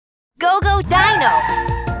GOGODINO!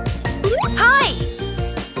 Hi!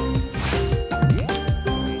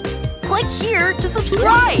 Click here to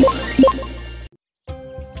subscribe!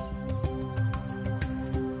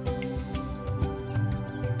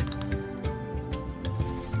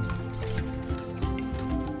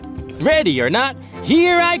 Ready or not,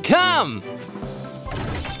 here I come!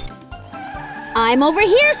 I'm over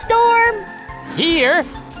here, Storm! Here?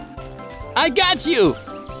 I got you!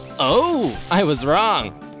 Oh, I was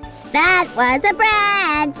wrong. That was a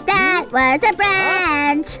branch! That was a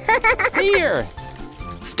branch! Here!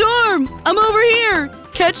 Storm! I'm over here!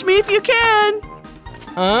 Catch me if you can!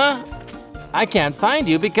 Huh? I can't find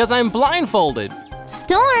you because I'm blindfolded.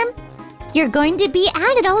 Storm, you're going to be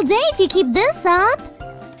at it all day if you keep this up.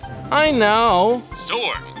 I know.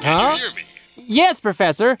 Storm, can Huh? you hear me? Yes,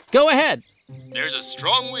 Professor. Go ahead. There's a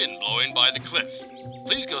strong wind blowing by the cliff.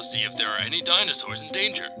 Please go see if there are any dinosaurs in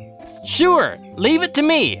danger. Sure. Leave it to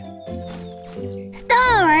me.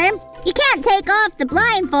 Storm, you can't take off the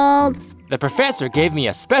blindfold. The professor gave me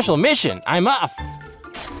a special mission. I'm off.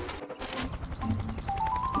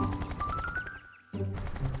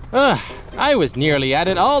 I was nearly at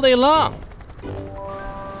it all day long.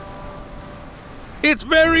 It's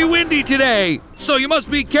very windy today, so you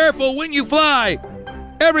must be careful when you fly.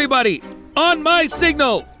 Everybody, on my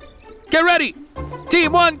signal. Get ready.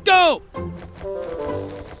 Team 1, go.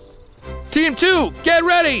 Team 2, get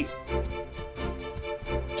ready.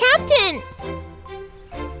 Captain,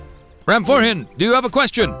 Ramforhin, do you have a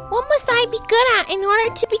question? what must I be good at in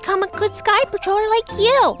order to become a good sky patroller like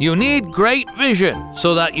you? You need great vision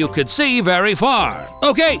so that you could see very far.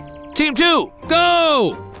 Okay, Team 2,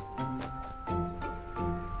 go.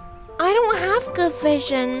 I don't have good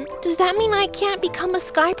vision. Does that mean I can't become a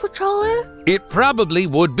sky patroller? It probably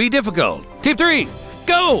would be difficult. Team 3,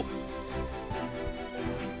 go.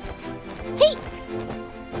 Hey,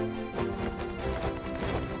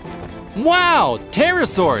 Wow,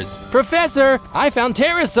 pterosaurs! Professor, I found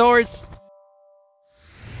pterosaurs!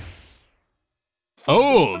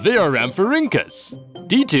 Oh, they are Ramphorhynchus.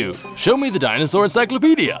 D2, show me the dinosaur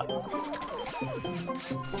encyclopedia.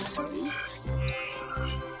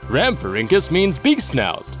 Ramphorhynchus means big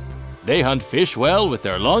snout. They hunt fish well with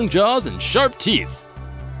their long jaws and sharp teeth.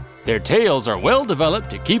 Their tails are well developed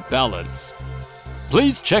to keep balance.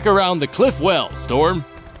 Please check around the cliff well, Storm.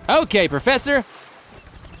 Okay, Professor.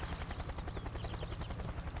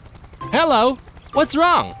 Hello, what's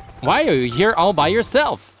wrong? Why are you here all by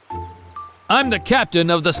yourself? I'm the captain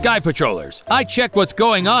of the Sky Patrollers. I check what's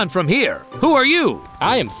going on from here. Who are you?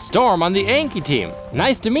 I am Storm on the Anki team.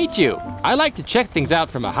 Nice to meet you. I like to check things out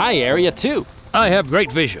from a high area too. I have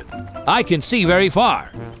great vision. I can see very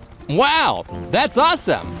far. Wow, that's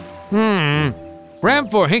awesome.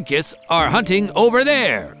 Ramphorhynchus are hunting over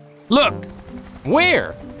there. Look.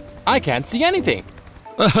 Where? I can't see anything.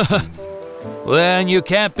 Then you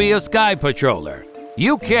can't be a Sky Patroller.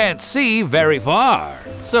 You can't see very far.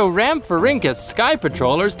 So Ramphorhynchus sky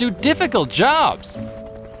patrollers do difficult jobs.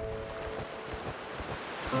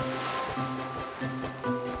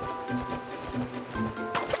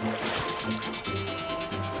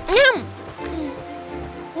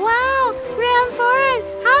 wow, Ramford,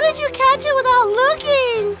 how did you catch it without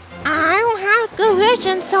looking? I don't have good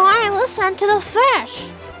vision, so I listen to the fish.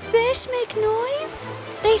 Fish make noise?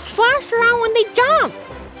 They splash around when they jump.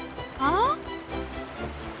 Huh?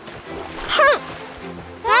 Huh!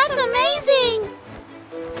 That's amazing!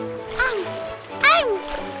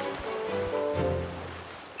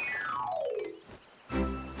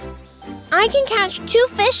 I can catch 2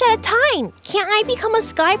 fish at a time. Can't I become a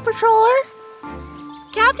sky patroller?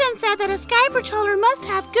 Captain said that a sky patroller must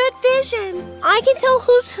have good vision. I can tell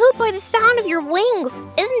who's who by the sound of your wings.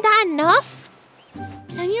 Isn't that enough?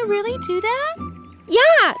 Can you really do that?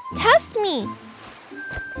 Yeah, test me.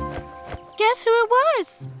 Guess who it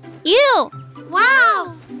was? You.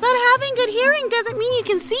 Wow, but having good hearing doesn't mean you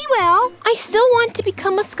can see well. I still want to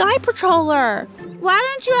become a sky patroller. Why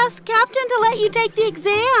don't you ask the captain to let you take the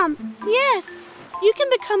exam? Yes, you can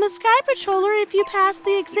become a sky patroller if you pass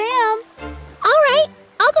the exam. All right,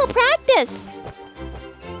 I'll go practice.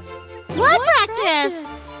 What practice?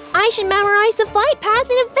 I should memorize the flight path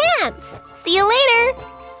in advance. See you later.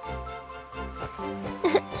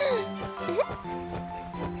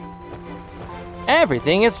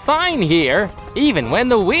 Everything is fine here, even when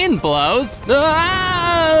the wind blows.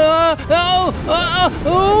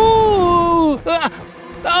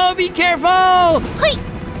 Oh, be careful! Hey!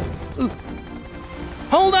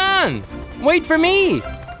 Hold on! Wait for me!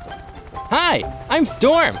 Hi, I'm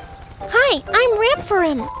Storm. Hi, I'm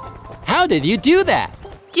Ramphorhynchus. How did you do that?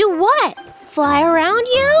 Do what? Fly around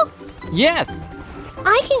you? Yes.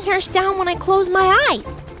 I can hear sound when I close my eyes,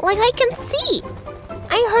 like I can see.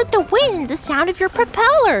 I heard the wind and the sound of your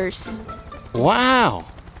propellers. Wow!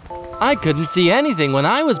 I couldn't see anything when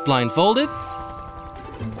I was blindfolded.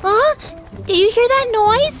 Huh? Did you hear that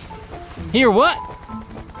noise? Hear what?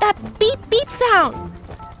 That beep beep sound.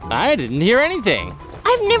 I didn't hear anything.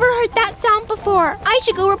 I've never heard that sound before. I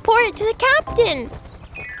should go report it to the captain.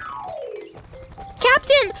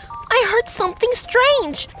 Captain, I heard something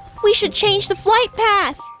strange. We should change the flight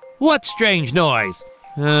path. What strange noise?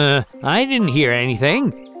 I didn't hear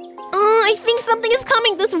anything. I think something is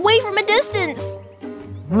coming this way from a distance.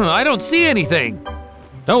 I don't see anything.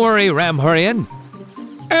 Don't worry, Ramhurian.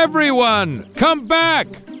 Everyone, come back!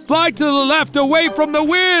 Fly to the left away from the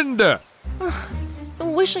wind! I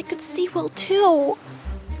wish I could see well too.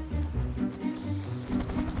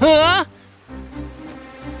 Huh?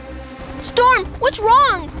 Storm, what's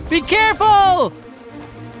wrong? Be careful!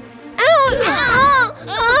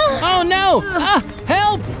 Oh no!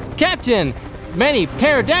 Help! Captain! Many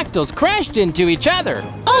pterodactyls crashed into each other.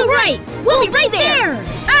 All right, we'll be right there.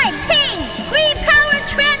 I'm Ping! Green Power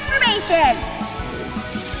Transformation!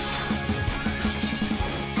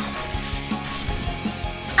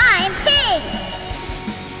 I'm Ping!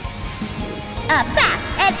 A fast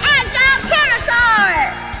and agile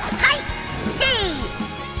pterosaur! Hi! Hey!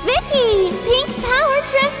 Vicky, pink power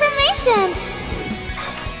transformation.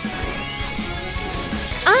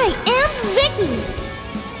 I am Vicky.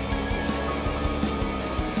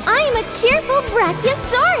 I am a cheerful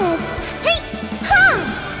Brachiosaurus. Hey, ha!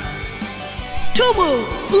 Tomo,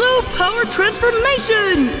 blue power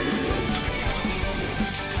transformation!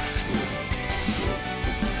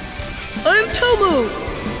 I'm Tomo.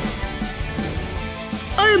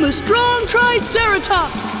 I am a strong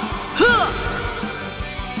Triceratops. Huh!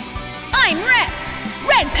 I'm Rex!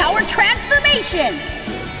 Red Power Transformation!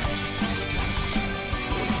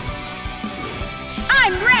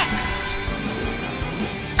 I'm Rex!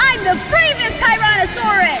 I'm the bravest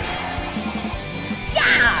Tyrannosaurus!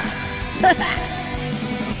 Yeah!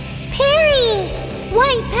 Perry,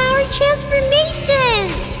 white power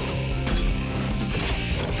transformation.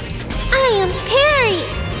 I am Perry.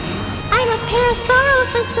 I'm a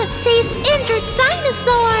Parasaurolophus that saves injured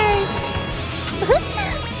dinosaurs.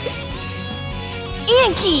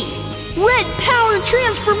 Inky, red power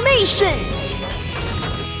transformation.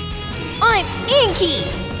 I'm Inky,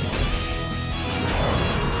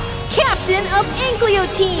 captain of Inkleo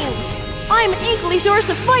team. I'm an Inklysaurus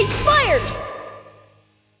that fights fires.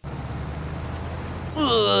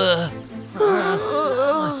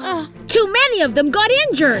 Too many of them got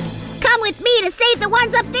injured! Come with me to save the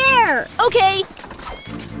ones up there! Okay.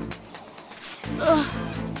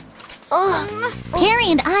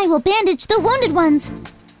 Perry and I will bandage the wounded ones.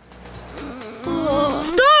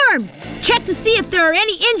 Storm! Check to see if there are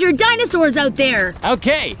any injured dinosaurs out there!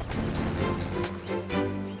 Okay.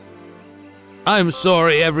 I'm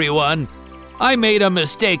sorry, everyone. I made a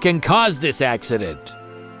mistake and caused this accident.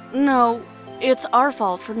 No, it's our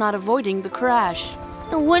fault for not avoiding the crash.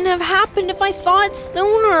 It wouldn't have happened if I saw it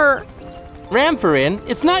sooner. Ramfarin,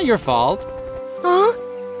 it's not your fault. Huh?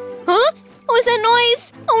 Huh? What was that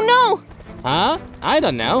noise? Oh no! Huh? I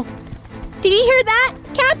don't know. Did you hear that?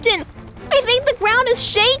 Captain, I think the ground is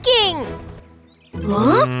shaking.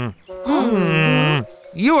 Huh?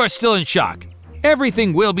 You are still in shock.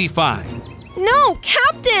 Everything will be fine. No,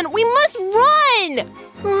 Captain, we must run!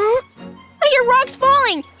 Huh? I hear rocks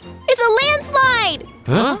falling. It's a landslide.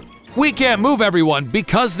 Huh? We can't move everyone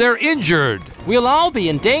because they're injured. We'll all be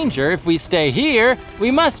in danger if we stay here.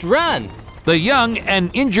 We must run. The young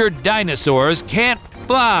and injured dinosaurs can't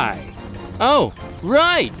fly. Oh,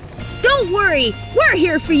 right. Don't worry, we're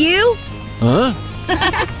here for you! Huh?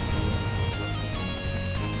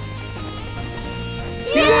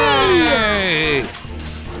 Yay!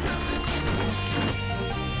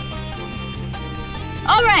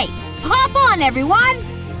 All right, hop on, everyone!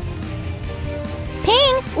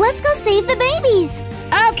 Ping, let's go save the babies.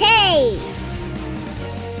 Okay!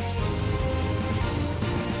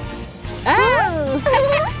 Oh!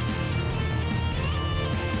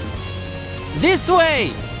 This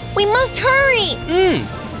way. We must hurry.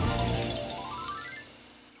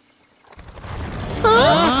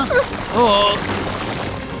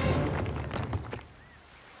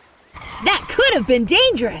 That could have been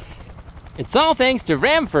dangerous! It's all thanks to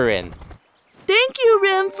Ramfarin. Thank you,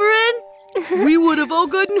 Ramfarin. We would have all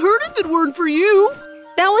gotten hurt if it weren't for you.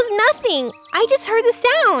 That was nothing. I just heard the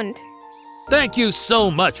sound. Thank you so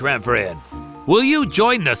much, Ramfarin. Will you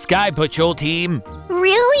join the Sky Patrol team?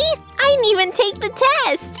 Really? I didn't even take the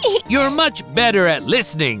test. You're much better at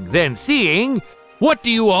listening than seeing. What do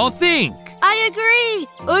you all think? I agree.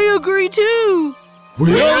 I agree too.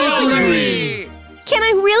 We all agree! Can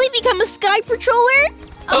I really become a Sky Patroller?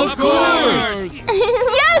 Of course!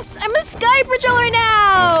 Yes, I'm a Sky Patroller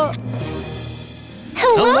now!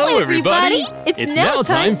 Hello, everybody! It's now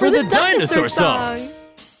time for the Dinosaur song!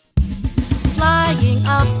 Flying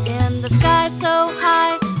up in the sky so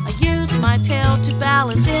high, I use my tail to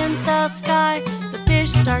balance in the sky. The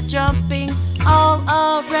fish start jumping all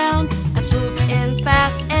around. I swoop in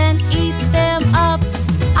fast and eat them up.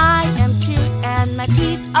 I am cute and my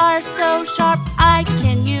teeth are so sharp, I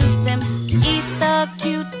can use them to eat the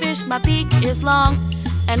cute fish. My beak is long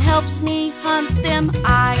and helps me hunt them.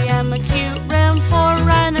 I am a cute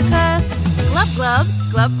Rhamphorhynchus. Glub, glub,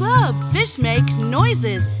 glub, glub. Fish make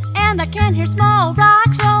noises, and I can hear small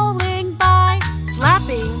rocks rolling by.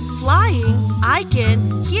 Flapping, flying, I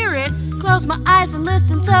can hear it. Close my eyes and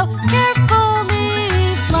listen so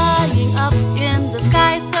carefully. Flying up in the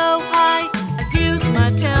sky so high, I use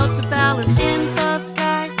my tail to balance in the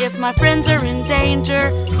sky. If my friends are in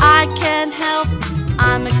danger, I can help.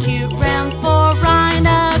 I'm a cute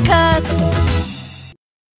Rhamphorhynchus.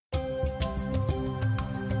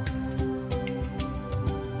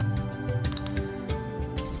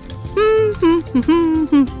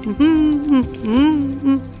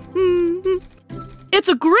 It's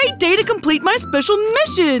a great day to complete my special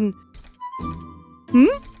mission.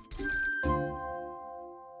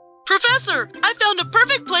 Professor, I found a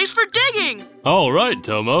perfect place for digging. All right,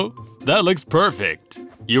 Tomo. That looks perfect.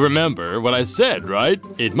 You remember what I said, right?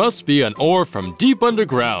 It must be an ore from deep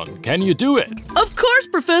underground. Can you do it? Of course,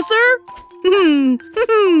 Professor.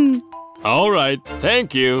 All right,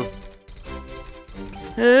 thank you.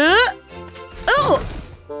 Oh!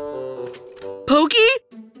 Pokey?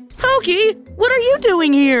 Pokey, what are you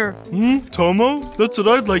doing here? Tomo? That's what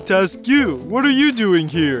I'd like to ask you. What are you doing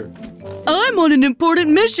here? I'm on an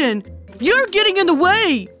important mission. You're getting in the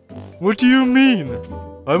way. What do you mean?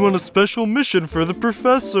 I'm on a special mission for the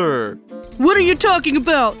professor. What are you talking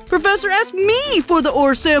about? Professor asked me for the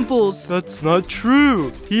ore samples. That's not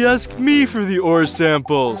true. He asked me for the ore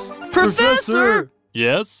samples. Professor!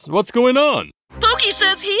 Yes? What's going on? Pokey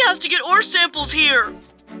says he has to get ore samples here.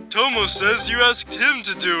 Tomo says you asked him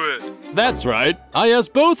to do it. That's right. I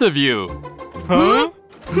asked both of you. Huh?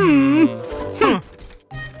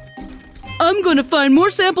 I'm gonna find more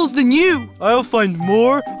samples than you. I'll find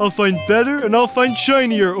more, I'll find better, and I'll find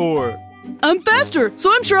shinier ore. I'm faster, so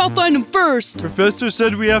I'm sure I'll find them first. Professor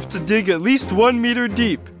said we have to dig at least 1 meter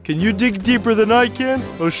deep. Can you dig deeper than I can?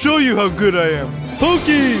 I'll show you how good I am.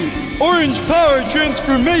 Pokey! Orange power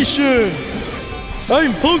transformation!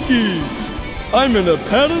 I'm Pokey! I'm an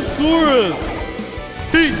Apatosaurus!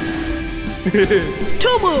 Hey!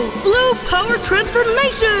 Tomo, blue power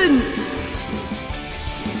transformation!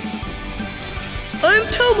 I'm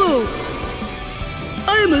Tomo!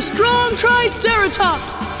 I am a strong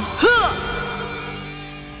Triceratops! Huh!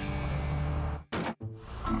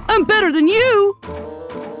 I'm better than you!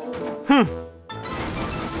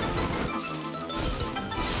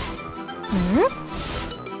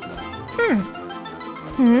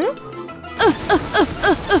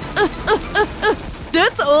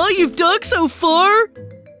 That's all you've dug so far?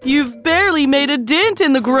 You've barely made a dent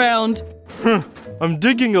in the ground. I'm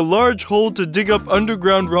digging a large hole to dig up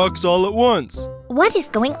underground rocks all at once. What is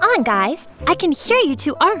going on, guys? I can hear you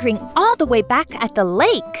two arguing all the way back at the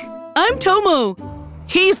lake. I'm Tomo.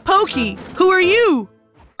 He's Pokey. Who are you?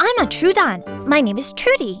 I'm a Trudon. My name is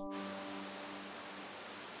Trudy.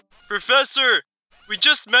 Professor, we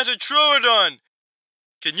just met a Troodon.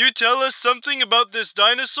 Can you tell us something about this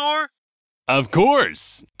dinosaur? Of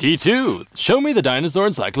course. T2, show me the dinosaur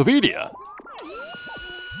encyclopedia.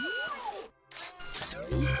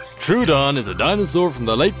 Troodon is a dinosaur from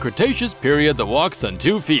the late Cretaceous period that walks on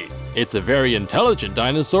 2 feet. It's a very intelligent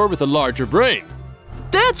dinosaur with a larger brain.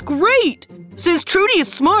 That's great! Since Trudy is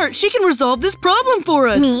smart, she can resolve this problem for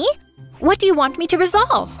us. Me? What do you want me to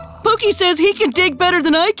resolve? Pokey says he can dig better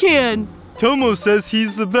than I can. Tomo says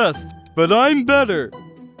he's the best, but I'm better.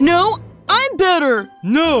 No, I'm better.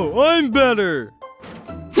 No, I'm better.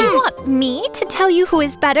 You want me to tell you who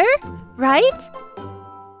is better, right?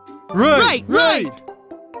 Right.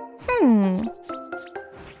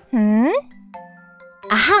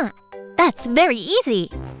 Aha! That's very easy.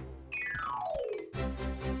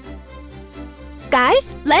 Guys,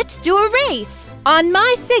 let's do a race. On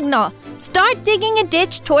my signal, start digging a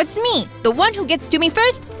ditch towards me. The one who gets to me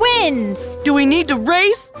first wins. Do we need to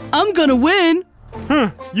race? I'm gonna win.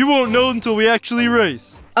 You won't know until we actually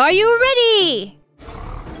race. Are you ready?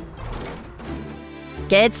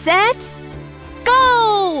 Get set,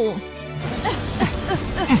 go!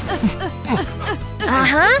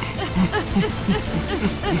 Uh-huh.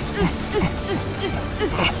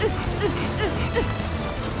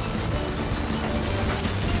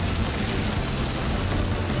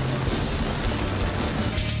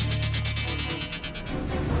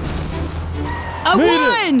 I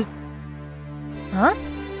won! Huh?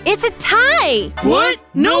 It's a tie! What?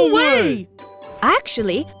 No way!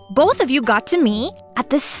 Actually, both of you got to me at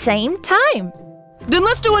the same time. Then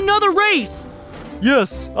let's do another race!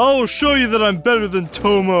 Yes, I will show you that I'm better than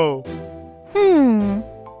Tomo.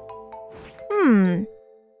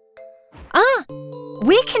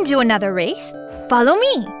 We can do another race. Follow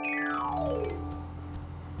me.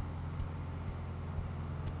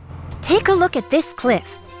 Take a look at this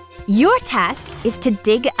cliff. Your task is to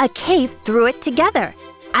dig a cave through it together.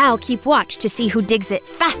 I'll keep watch to see who digs it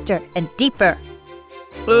faster and deeper.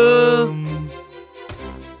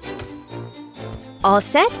 All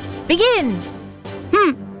set? Begin!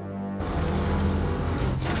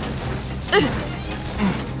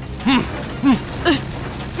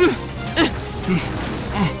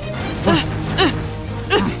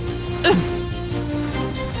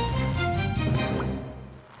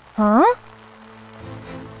 Huh?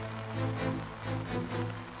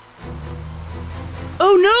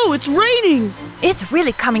 Oh no, it's raining! It's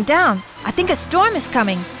really coming down. I think a storm is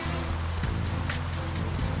coming.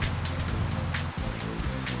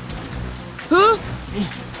 Huh?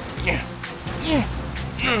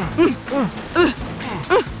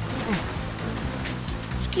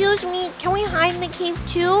 Excuse me, can we hide in the cave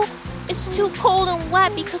too? It's too cold and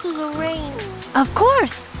wet because of the rain. Of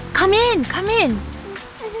course! Come in, come in.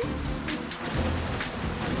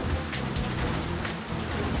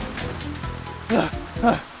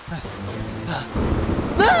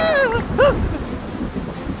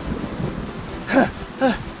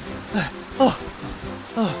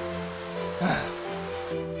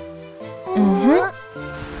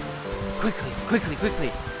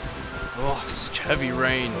 Quickly. Oh, such heavy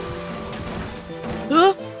rain.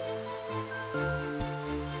 Huh?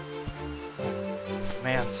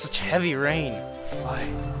 Man, such heavy rain. Why?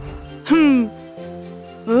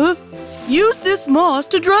 Huh? Use this moss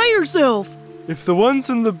to dry yourself. If the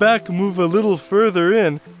ones in the back move a little further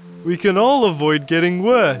in, we can all avoid getting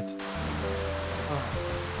wet.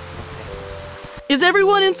 Is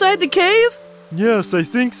everyone inside the cave? Yes, I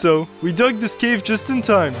think so. We dug this cave just in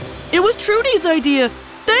time. It was Trudy's idea.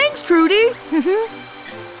 Thanks, Trudy.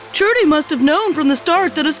 Trudy must have known from the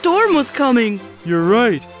start that a storm was coming. You're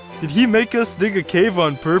right. Did he make us dig a cave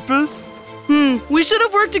on purpose? We should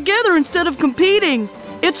have worked together instead of competing.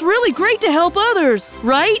 It's really great to help others,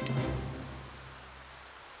 right?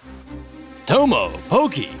 Tomo,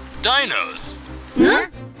 Pokey, Dinos!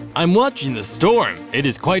 I'm watching the storm. It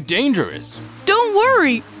is quite dangerous. Don't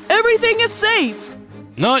worry. Everything is safe.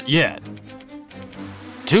 Not yet.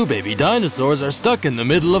 2 baby dinosaurs are stuck in the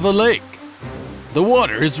middle of a lake. The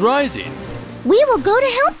water is rising. We will go to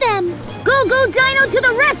help them. GOGODINO to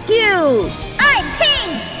the rescue! I'm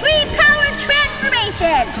Ping! Green Power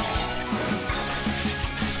Transformation!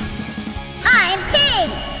 I'm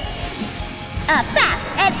Ping! A fast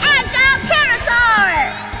and agile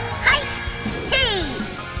pterosaur! Height! Hey!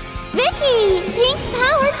 Vicky! Pink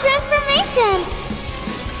Power Transformation!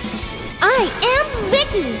 I am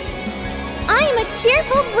Vicky! I am a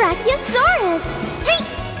cheerful Brachiosaurus! Hey!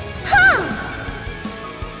 Ha!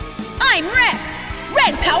 I'm Rex!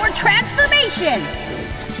 Red Power Transformation!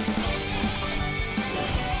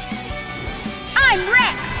 I'm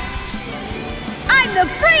Rex! I'm the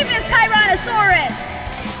bravest Tyrannosaurus!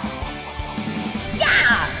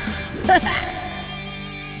 Yeah!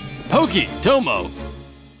 Pokey, Tomo.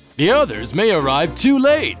 The others may arrive too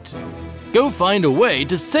late. Go find a way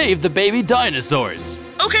to save the baby dinosaurs.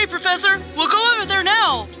 Okay, Professor. We'll go over there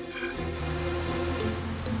now.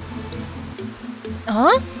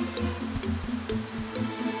 Huh?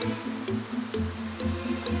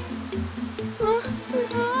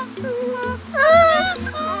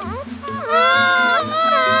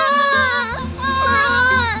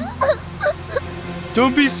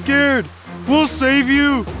 Don't be scared. We'll save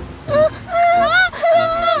you.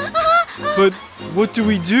 But what do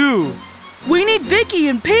we do? We need Vicky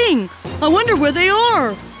and Ping. I wonder where they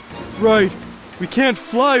are. Right. We can't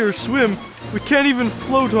fly or swim. We can't even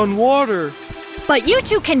float on water. But you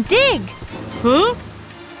two can dig. Huh?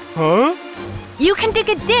 Huh? You can dig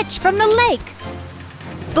a ditch from the lake.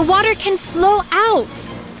 The water can flow out.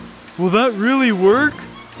 Will that really work?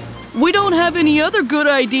 We don't have any other good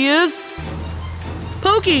ideas.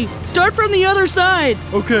 Pokey, start from the other side.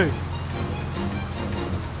 Okay.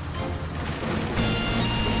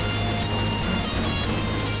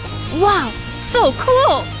 Wow, so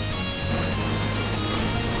cool.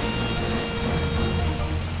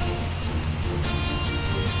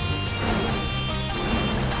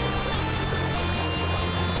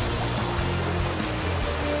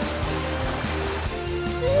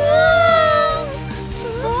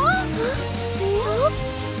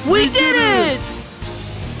 We did it!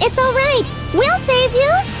 It's all right. We'll save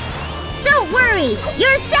you. Don't worry.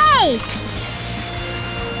 You're safe.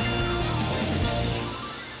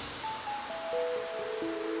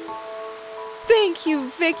 Thank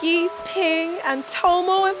you, Vicky, Ping, and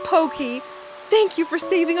Tomo and Pokey. Thank you for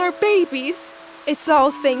saving our babies. It's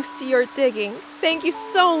all thanks to your digging. Thank you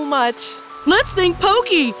so much. Let's thank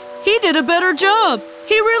Pokey. He did a better job.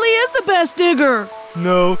 He really is the best digger.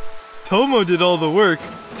 No, Tomo did all the work.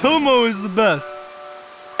 Tomo is the best.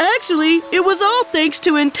 Actually, it was all thanks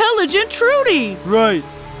to intelligent Trudy. Right.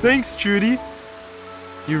 Thanks, Trudy.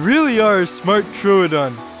 You really are a smart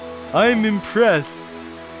Troodon. I'm impressed.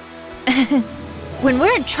 When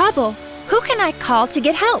we're in trouble, who can I call to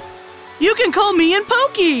get help? You can call me and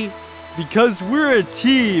Pokey. Because we're a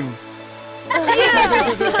team.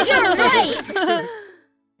 You're right.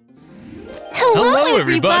 Hello,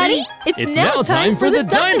 everybody. It's now time for the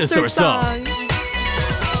dinosaur song.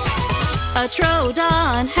 A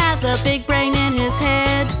Troodon has a big brain in his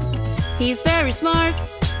head. He's very smart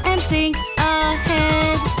and thinks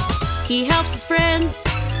ahead. He helps his friends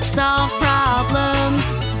solve problems.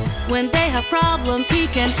 When they have problems, he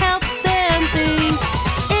can help them think.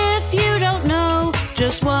 If you don't know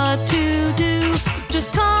just what to do,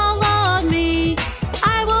 just call on me.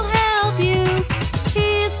 I will help you.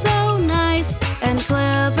 He's so nice and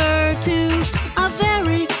clever too. A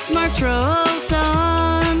very smart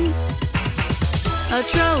Troodon. A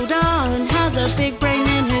Troodon has a big brain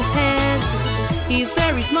in his head. He's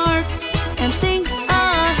very smart and thinks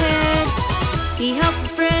ahead. He helps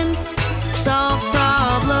his friends solve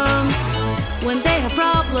problems. When they have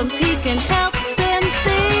problems, he can help them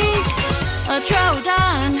think. A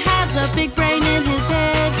Troodon has a big brain in his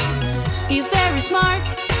head. He's very smart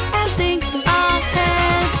and thinks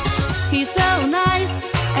ahead. He's so nice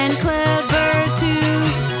and clever too.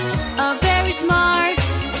 A very smart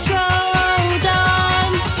Troodon.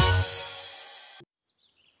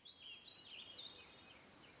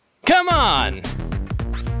 Come on!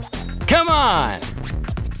 Come on!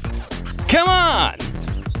 Come on!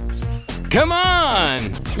 Come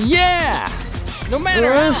on! Yeah! No matter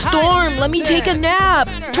We're in how a storm. Let me take a nap.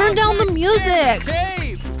 Turn down the music.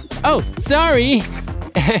 Oh, sorry.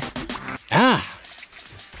 Hey.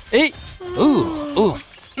 Ooh.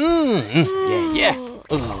 Yeah.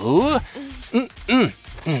 Ooh.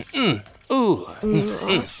 Ooh.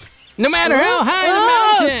 No matter how high the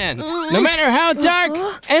mountain, no matter how dark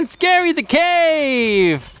and scary the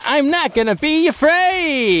cave, I'm not gonna be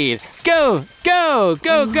afraid. Go,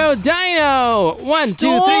 Dino! 1, 2,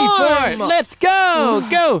 3, 4. Let's go!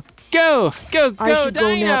 Go, I should Dino!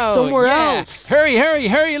 go nap somewhere else. Hurry,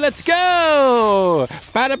 let's go!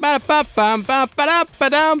 Anki,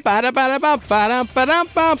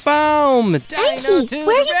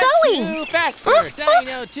 where are you going? Faster!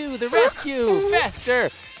 Dino to the rescue! Faster!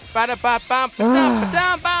 Dino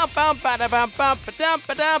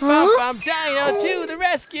to the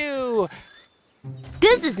rescue!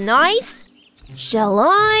 This is nice. Shall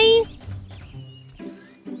I?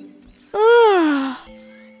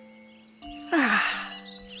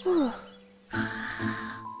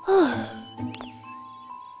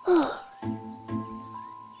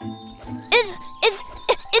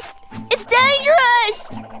 It's dangerous.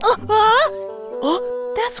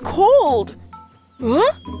 That's cold.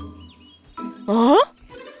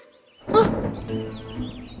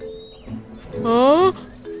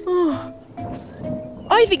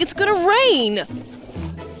 I think it's gonna rain.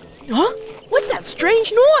 What's that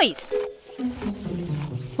strange noise?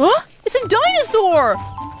 It's a dinosaur.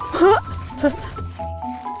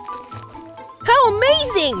 How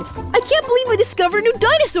amazing! I can't believe I discovered a new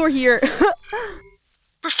dinosaur here.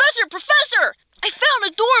 Professor! I found an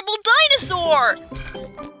adorable dinosaur!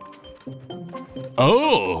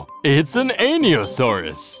 Oh, it's an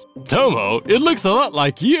Allosaurus. Tomo, it looks a lot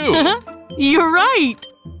like you. You're right.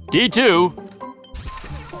 D2.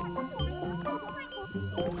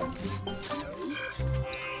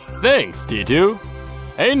 Thanks, D2.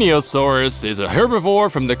 Allosaurus is a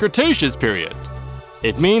herbivore from the Cretaceous period.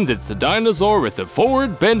 It means it's a dinosaur with a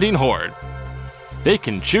forward-bending horn. They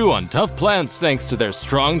can chew on tough plants thanks to their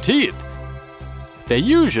strong teeth. They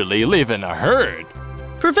usually live in a herd.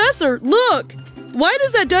 Professor, look! Why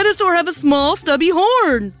does that dinosaur have a small, stubby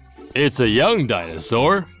horn? It's a young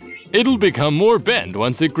dinosaur. It'll become more bent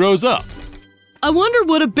once it grows up. I wonder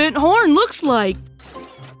what a bent horn looks like.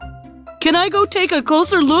 Can I go take a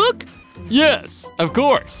closer look? Yes, of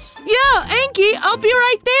course. Yeah, Anki, I'll be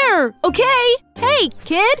right there. Okay. Hey,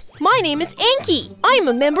 kid. My name is Anki. I'm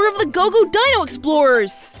a member of the GOGODINO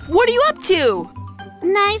Explorers. What are you up to?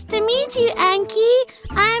 Nice to meet you, Anki.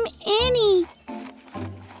 I'm Annie.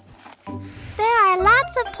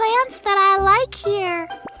 lots of plants that I like here.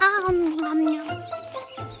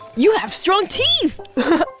 You have strong teeth!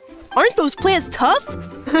 Aren't those plants tough?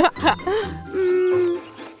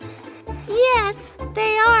 Yes,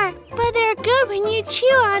 they are, but they're good when you chew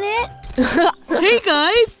on it. Hey,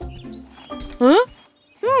 guys! Huh?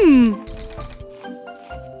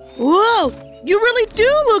 Whoa! You really do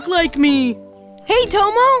look like me! Hey,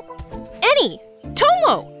 Tomo! Annie!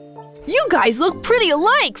 Tomo! You guys look pretty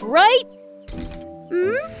alike, right?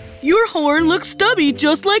 Your horn looks stubby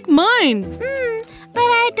just like mine. But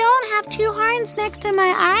I don't have two horns next to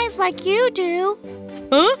my eyes like you do.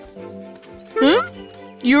 Huh? Huh?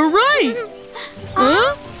 You're right.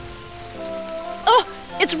 Huh? Oh,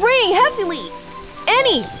 it's raining heavily.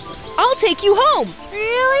 Annie, I'll take you home.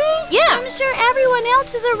 Really? Yeah. I'm sure everyone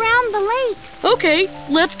else is around the lake. Okay,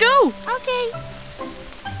 let's go. Okay.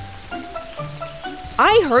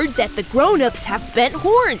 I heard that the grown-ups have bent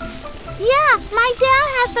horns. Yeah, my dad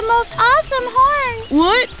has the most awesome horn.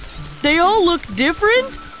 What? They all look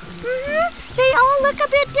different? They all look a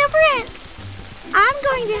bit different. I'm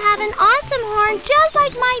going to have an awesome horn just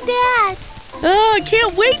like my dad. I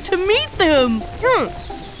can't wait to meet them.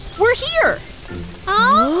 We're here.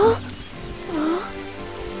 Oh?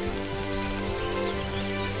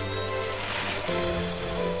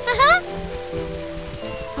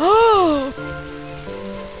 Oh!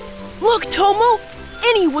 Look, Tomo!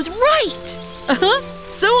 Annie was right!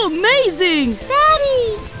 So amazing!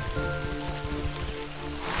 Daddy!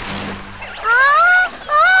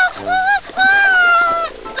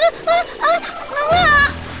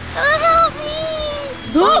 Help me!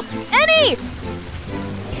 Oh, Annie!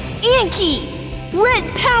 Inky! Red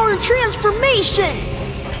power transformation!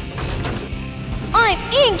 I'm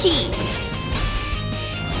Inky!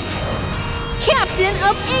 Captain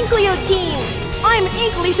of Inkleo Team! I'm an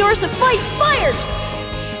Inklysaurus that fights fires!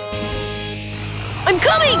 I'm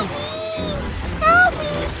coming! Help me!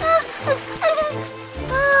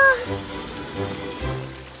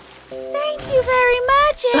 Thank you very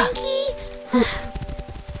much, Inky.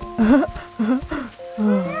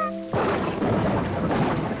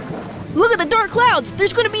 Look at the dark clouds!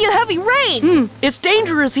 There's going to be a heavy rain! It's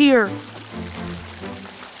dangerous here.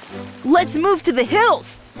 Let's move to the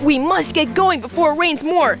hills! We must get going before it rains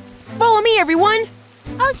more! Follow me, everyone!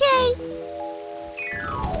 Okay.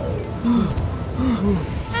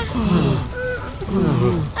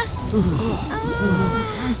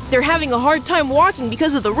 They're having a hard time walking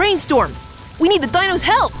because of the rainstorm. We need the dinos'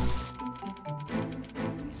 help!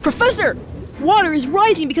 Professor! Water is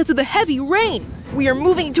rising because of the heavy rain. We are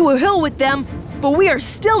moving to a hill with them, but we are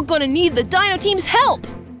still gonna need the dino team's help!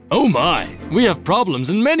 Oh my! We have problems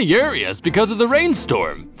in many areas because of the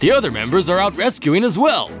rainstorm. The other members are out rescuing as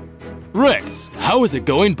well. Rex, how is it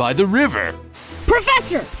going by the river?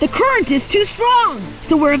 Professor, the current is too strong,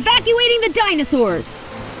 so we're evacuating the dinosaurs.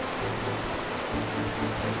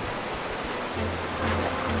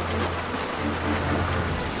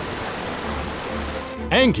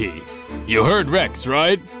 Anki, you heard Rex,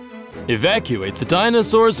 right? Evacuate the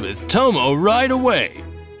dinosaurs with Tomo right away.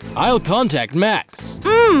 I'll contact Max.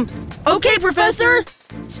 Okay, Professor!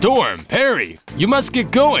 Storm, Perry, you must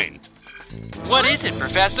get going. What is it,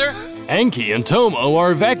 Professor? Anki and Tomo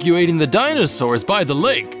are evacuating the dinosaurs by the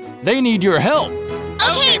lake. They need your help.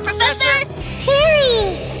 Okay, Professor!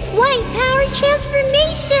 Perry! White power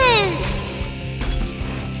transformation!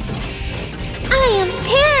 I am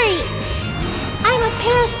Perry! I'm a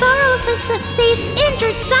Parasaurolophus that saves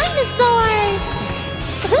injured dinosaurs!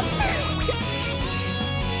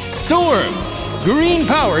 Storm, green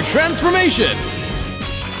power transformation.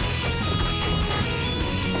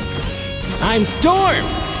 I'm Storm!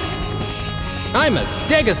 I'm a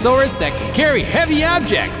Stegosaurus that can carry heavy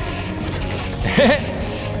objects!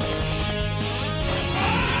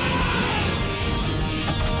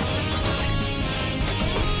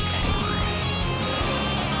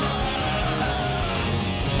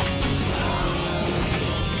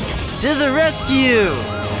 To the rescue!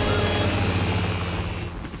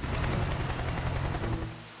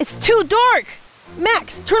 It's too dark!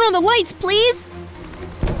 Max, turn on the lights, please!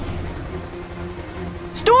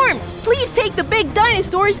 Storm, please take the big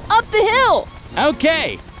dinosaurs up the hill!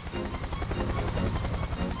 Okay!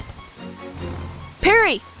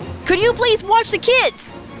 Perry, could you please watch the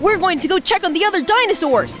kids? We're going to go check on the other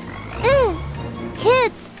dinosaurs!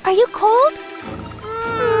 Kids, are you cold?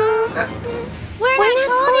 We're not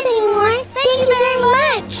cold anymore. Thank you very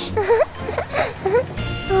much.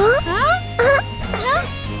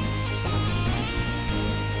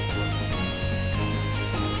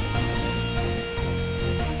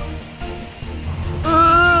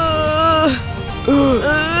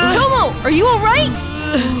 Tomo, are you all right?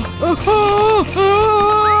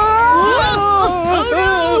 Oh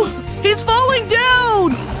no! He's falling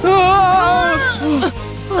down!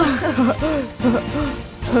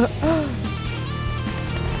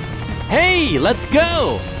 Hey, let's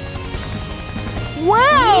go!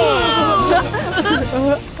 Wow!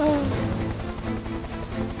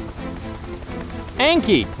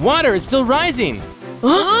 Anki, water is still rising.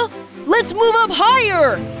 Huh? Let's move up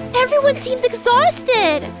higher! Everyone seems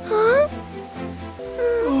exhausted. Huh?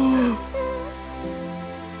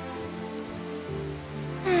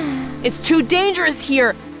 It's too dangerous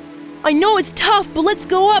here. I know it's tough, but let's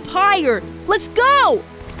go up higher. Let's go!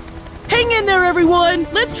 Hang in there, everyone!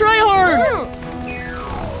 Let's try hard!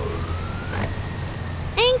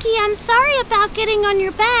 Anki, I'm sorry about getting on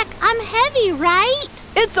your back. I'm heavy, right?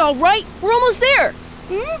 It's all right. We're almost there.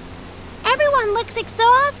 Everyone looks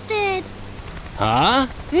exhausted. Huh?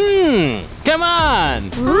 Come on!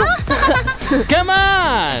 Come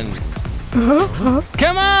on!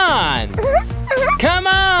 Come on! Come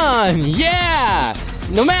on! Yeah!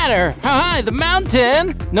 No matter how high the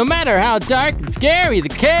mountain, no matter how dark and scary the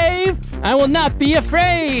cave, I will not be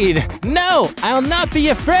afraid! No, I will not be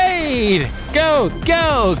afraid! Go,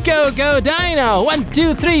 go, go, go, Dino! 1,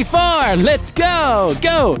 2, 3, 4! Let's go!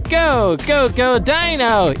 Go, go, go, go,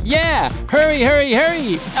 Dino! Yeah! Hurry, hurry,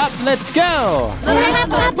 hurry! Up, let's go!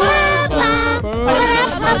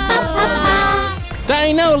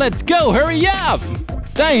 Dino, let's go! Hurry up!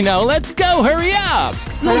 Dino, let's go! Hurry up!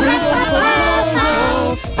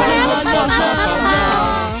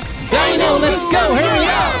 Dino, let's go! Hurry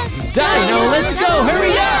up! Dino, let's go!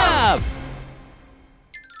 Hurry up!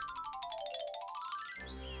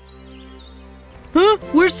 Huh?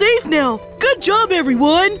 We're safe now! Good job,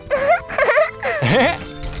 everyone!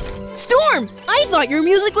 Storm, I thought your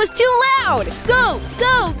music was too loud. Go,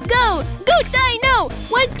 go, go, go, Dino!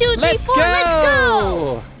 1, 2, 3, 4, let's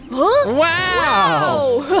go! Huh?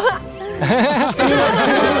 Wow!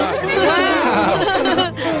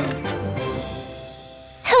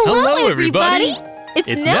 Hello, everybody!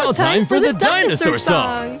 It's now time for the dinosaur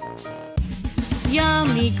song.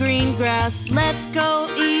 Yummy green grass, let's go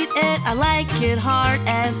eat it. I like it hard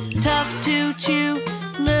and tough to chew.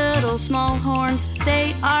 Little small horns,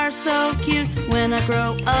 they are so cute. When I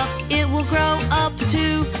grow up, it will grow up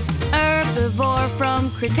too. Herbivore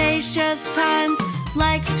from Cretaceous times,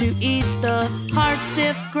 likes to eat the hard,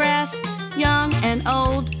 stiff grass. Young and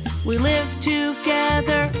old, we live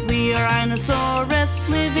together. We are Dinosaurus,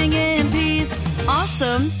 living in peace.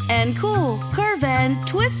 Awesome and cool, curve and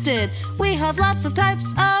twisted. We have lots of types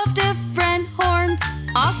of different horns.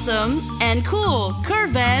 Awesome and cool,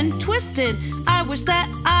 curve and twisted. I wish that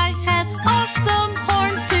I had awesome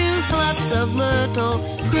horns too. Lots of little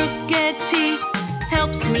crooked teeth,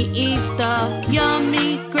 helps me eat the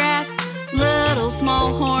yummy grass. Little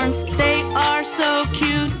small horns, they are so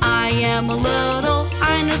cute. I am a little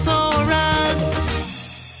Dinosaurus.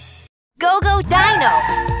 Go Dino!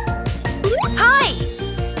 Hi!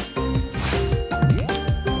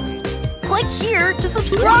 Click here to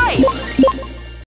subscribe.